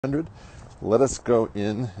100. Let us go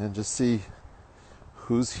in and just see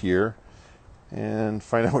who's here and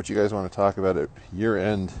find out what you guys want to talk about at year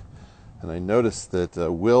end. And I noticed that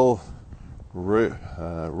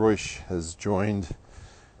Reusch has joined,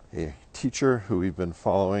 a teacher who we've been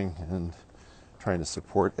following and trying to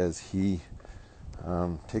support as he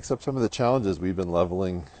takes up some of the challenges we've been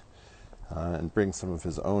leveling and brings some of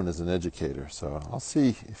his own as an educator. So I'll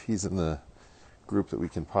see if he's in the group that we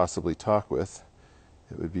can possibly talk with.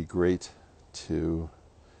 It would be great to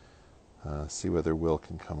see whether Will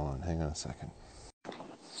can come on. Hang on a second.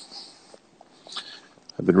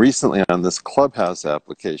 I've been recently on this Clubhouse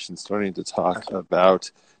application starting to talk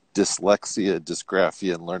about dyslexia,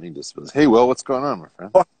 dysgraphia, and learning disabilities. Hey, Will, what's going on, my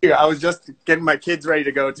friend? Oh, here, I was just getting my kids ready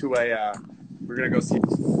to go to we're going to go see.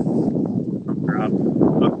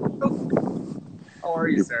 How are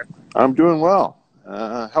you, sir? I'm doing well.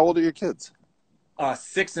 How old are your kids?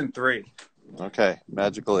 6 and 3. Okay,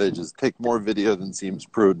 magical ages. Take more video than seems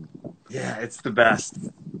prudent. Yeah, it's the best.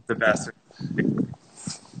 The best.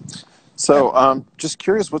 So just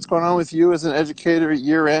curious, what's going on with you as an educator at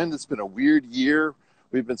year end? It's been a weird year.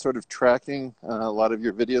 We've been sort of tracking a lot of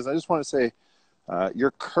your videos. I just want to say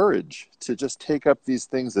your courage to just take up these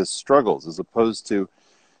things as struggles, as opposed to,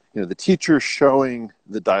 the teacher showing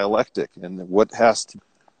the dialectic and what has to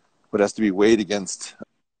be weighed against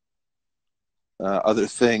other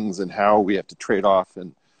things, and how we have to trade off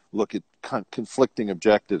and look at conflicting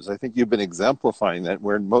objectives. I think you've been exemplifying that,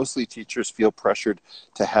 where mostly teachers feel pressured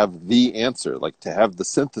to have the answer, like to have the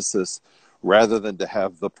synthesis rather than to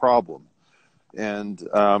have the problem. And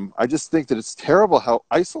I just think that it's terrible how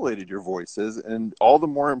isolated your voice is, and all the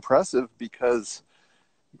more impressive because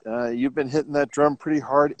you've been hitting that drum pretty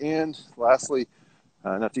hard. And lastly,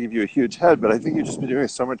 not to give you a huge head, but I think you've just been doing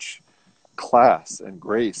so much class and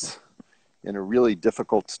grace in a really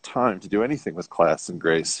difficult time to do anything with class and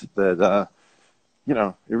grace that,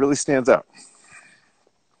 it really stands out.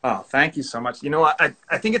 Oh, thank you so much. I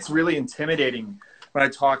think it's really intimidating when I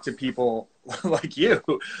talk to people like you.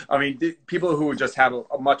 I mean, people who just have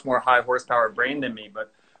a much more high horsepower brain than me.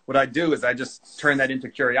 But what I do is I just turn that into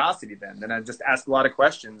curiosity then. And I just ask a lot of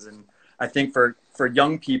questions. And I think for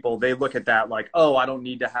young people, they look at that like, oh, I don't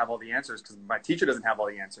need to have all the answers because my teacher doesn't have all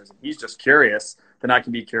the answers. And he's just curious. Then I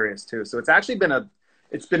can be curious too. So it's actually been a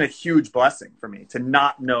huge blessing for me to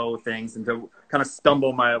not know things and to kind of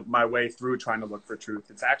stumble my way through trying to look for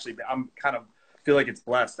truth. It's actually, feel like it's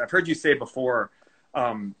blessed. I've heard you say before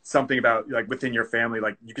something about like within your family,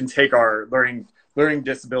 like you can take our learning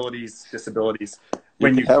disabilities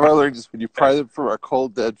when you have our learning, when you pry them from our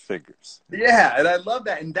cold dead fingers. Yeah, and I love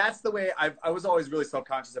that. And that's the way I was always really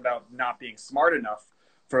self-conscious about not being smart enough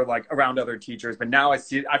for like around other teachers. But now I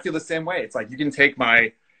feel the same way. It's like you can take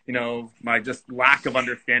my just lack of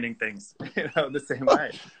understanding things, the same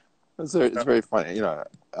way. It's very funny.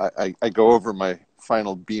 I go over my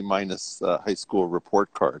final B- high school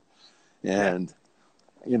report card, and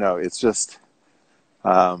it's just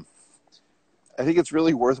I think it's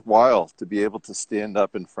really worthwhile to be able to stand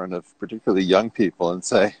up in front of particularly young people and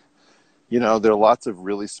say, there are lots of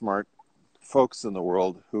really smart folks in the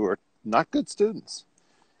world who are not good students.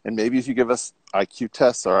 And maybe if you give us IQ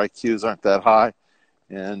tests, our IQs aren't that high,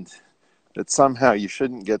 and that somehow you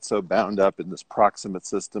shouldn't get so bound up in this proximate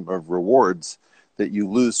system of rewards that you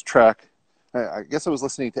lose track. I guess I was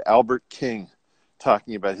listening to Albert King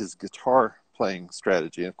talking about his guitar playing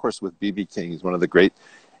strategy. And of course, with B.B. King, he's one of the great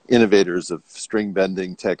innovators of string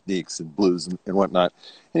bending techniques and blues and whatnot.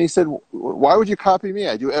 And he said, why would you copy me?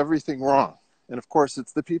 I do everything wrong. And of course,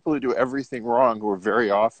 it's the people who do everything wrong who are very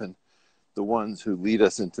often the ones who lead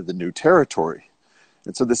us into the new territory.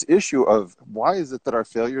 And so this issue of why is it that our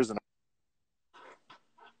failures in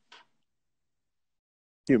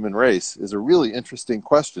human race is a really interesting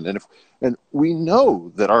question. And we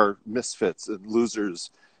know that our misfits and losers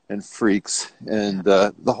and freaks and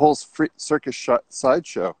the whole circus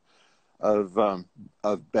sideshow of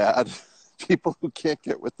bad people who can't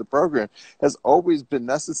get with the program has always been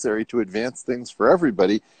necessary to advance things for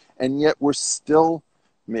everybody. And yet we're still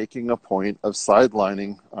making a point of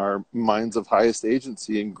sidelining our minds of highest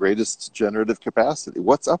agency and greatest generative capacity.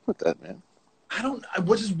 What's up with that, man?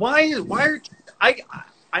 Which is why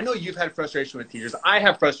I know you've had frustration with teachers. I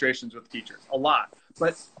have frustrations with teachers a lot,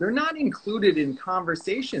 but they're not included in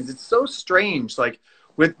conversations. It's so strange. Like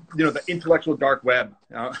with, the intellectual dark web,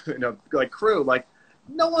 like crew, like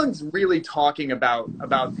no one's really talking about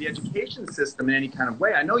the education system in any kind of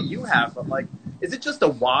way. I know you have, but like, is it just a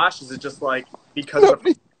wash? Is it just like, because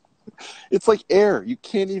it's like air. You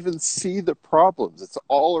can't even see the problems. It's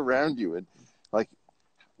all around you. And like,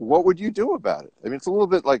 what would you do about it? I mean, it's a little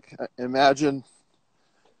bit like, imagine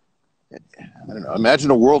I don't know,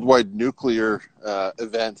 imagine a worldwide nuclear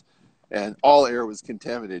event and all air was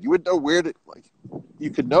contaminated. You wouldn't know where to, like, you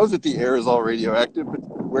could know that the air is all radioactive, but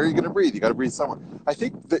where are you going to breathe? You got to breathe somewhere. I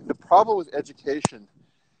think that the problem with education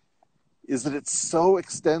is that it's so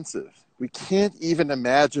extensive. We can't even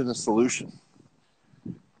imagine a solution.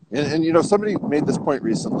 And you know, somebody made this point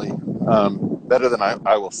recently, better than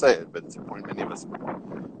I will say it, but it's a point many of us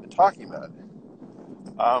have been talking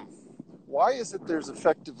about. Why is it there's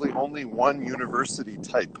effectively only one university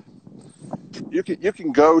type? You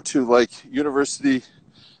can go to like University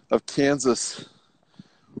of Kansas,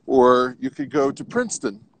 or you could go to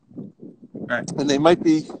Princeton, Right. and they might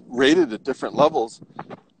be rated at different levels,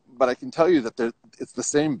 but I can tell you that it's the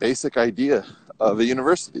same basic idea of a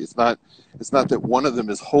university. It's not that one of them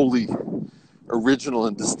is wholly original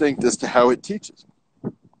and distinct as to how it teaches.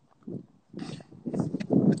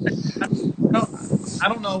 No, I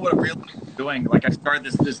don't know what I'm really doing. Like I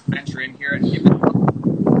started this venture in here, and it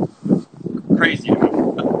was crazy to me.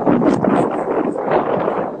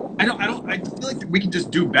 I feel like we can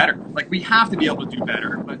just do better. Like we have to be able to do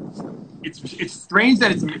better. But it's strange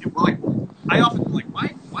that we're like, I often feel like, why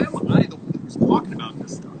am I the one who's talking about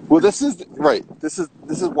this stuff? Well, this is right. This is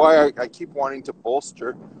why I keep wanting to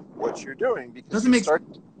bolster what you're doing, because Doesn't make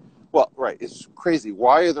sense. Well, right. It's crazy.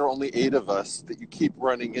 Why are there only 8 of us that you keep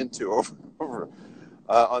running into over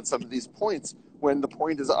on some of these points when the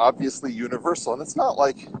point is obviously universal? And it's not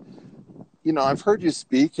like, you know, I've heard you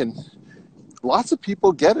speak, and lots of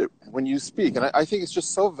people get it when you speak. And I think it's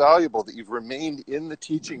just so valuable that you've remained in the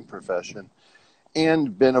teaching profession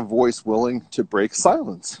and been a voice willing to break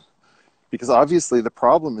silence. Because obviously the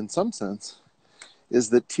problem in some sense is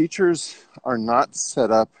that teachers are not set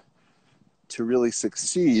up to really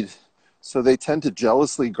succeed. So they tend to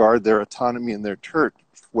jealously guard their autonomy and their turf,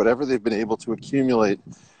 whatever they've been able to accumulate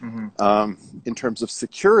in terms of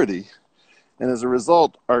security. And as a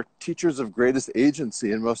result, our teachers of greatest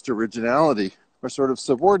agency and most originality are sort of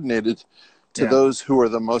subordinated to those who are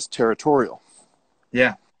the most territorial.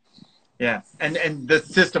 Yeah. Yeah. And the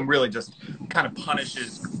system really just kind of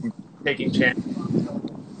punishes taking chances.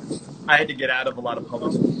 I had to get out of a lot of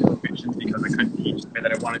public school situations because I couldn't teach the way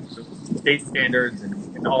that I wanted to. State standards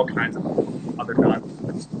and all kinds of other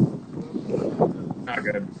nonsense. Not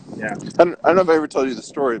good. Yeah. I don't know if I ever told you the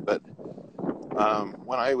story, but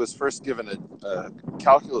when I was first given a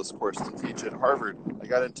calculus course to teach at Harvard, I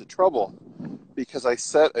got into trouble because I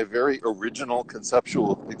set a very original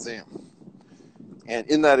conceptual exam. And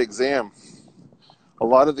in that exam, a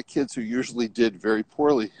lot of the kids who usually did very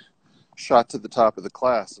poorly shot to the top of the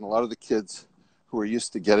class. And a lot of the kids who were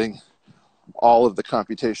used to getting all of the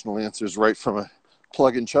computational answers right from a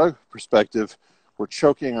plug and chug perspective were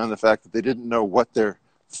choking on the fact that they didn't know what their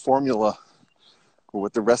formula or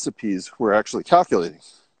what the recipes were actually calculating.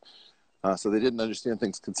 So they didn't understand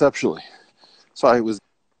things conceptually. So I was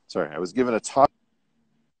given a talking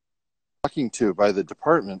to by the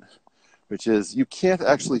department, which is, you can't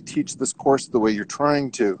actually teach this course the way you're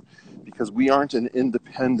trying to because we aren't an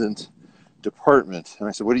independent department. And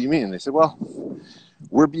I said, what do you mean? And they said, well,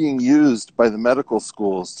 we're being used by the medical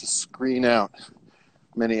schools to screen out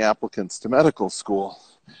many applicants to medical school.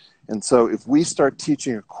 And so if we start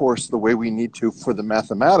teaching a course the way we need to for the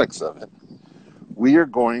mathematics of it, we are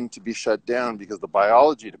going to be shut down because the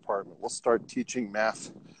biology department will start teaching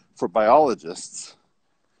math for biologists,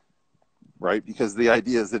 right? Because the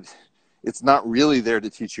idea is that it's not really there to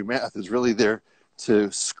teach you math. It's really there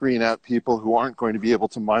to screen out people who aren't going to be able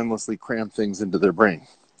to mindlessly cram things into their brain.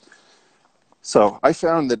 So I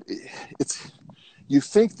found that you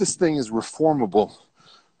think this thing is reformable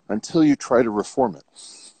until you try to reform it.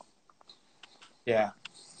 Yeah.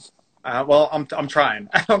 Well, I'm trying.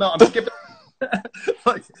 I don't know. I'm skipping.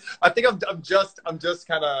 Like, I think I'm just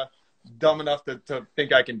kind of dumb enough to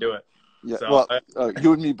think I can do it. Yeah. So, well,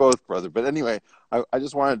 you and me both, brother. But anyway, I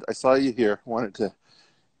saw you here. Wanted to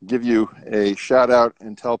give you a shout out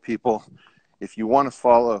and tell people, if you want to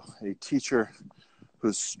follow a teacher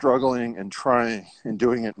who's struggling and trying and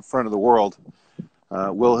doing it in front of the world,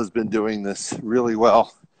 Will has been doing this really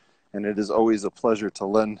well, and it is always a pleasure to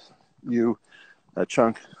lend you a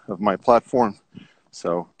chunk of my platform.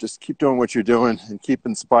 So just keep doing what you're doing and keep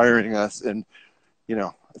inspiring us. And, you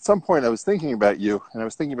know, at some point I was thinking about you, and I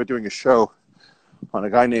was thinking about doing a show on a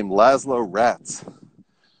guy named Laszlo Ratz,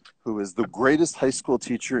 who is the greatest high school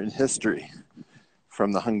teacher in history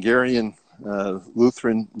from the Hungarian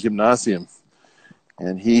Lutheran Gymnasium.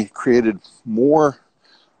 And he created more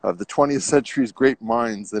of the 20th century's great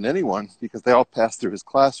minds than anyone, because they all passed through his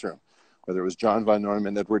classroom, whether it was John von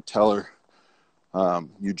Neumann, Edward Teller,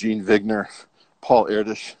 Eugene Wigner, Paul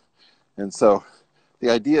Erdős. And so the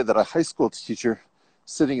idea that a high school teacher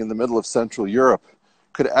sitting in the middle of Central Europe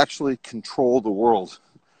could actually control the world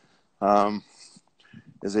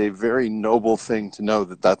is a very noble thing to know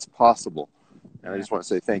that that's possible. And I just want to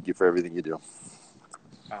say thank you for everything you do.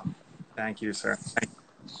 Oh, thank you, sir. Thank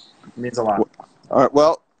you. It means a lot. All right,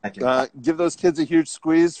 well, Thank you. give those kids a huge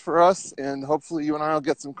squeeze for us, and hopefully you and I will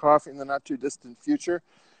get some coffee in the not too distant future.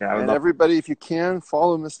 Yeah, and everybody, if you can,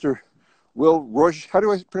 follow Mr. Will Reusch. How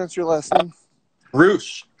do I pronounce your last name?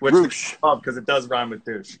 Reusch, which Reusch. because it does rhyme with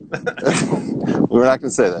douche. We're not going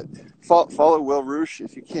to say that. Follow Will Reusch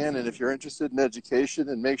if you can, and if you're interested in education,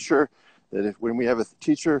 and make sure that when we have a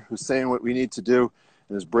teacher who's saying what we need to do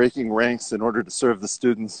and is breaking ranks in order to serve the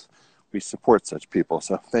students, we support such people.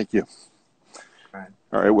 So thank you. All right.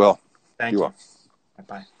 All right, Will. Thank you.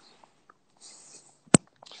 Bye-bye.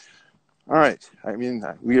 All right. I mean,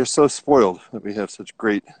 we are so spoiled that we have such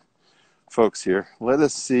great folks here. Let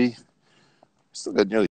us see. Still got nearly